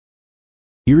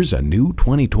Here's a new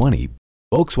 2020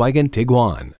 Volkswagen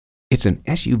Tiguan. It's an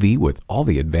SUV with all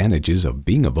the advantages of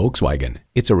being a Volkswagen.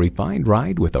 It's a refined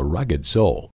ride with a rugged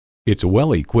soul. It's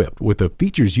well equipped with the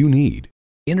features you need.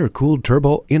 Intercooled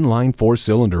turbo inline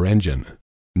 4-cylinder engine,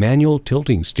 manual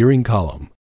tilting steering column,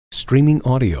 streaming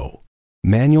audio,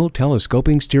 manual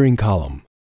telescoping steering column,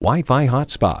 Wi-Fi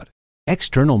hotspot,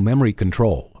 external memory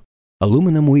control,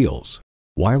 aluminum wheels,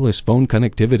 wireless phone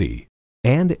connectivity,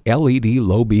 and LED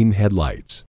low-beam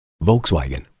headlights.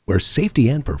 Volkswagen, where safety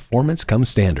and performance come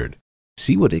standard.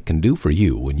 See what it can do for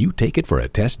you when you take it for a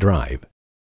test drive.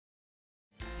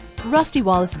 Rusty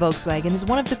Wallis Volkswagen is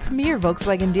one of the premier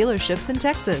Volkswagen dealerships in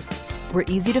Texas. We're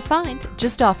easy to find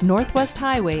just off Northwest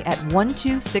Highway at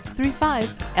 12635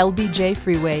 LBJ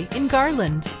Freeway in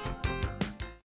Garland.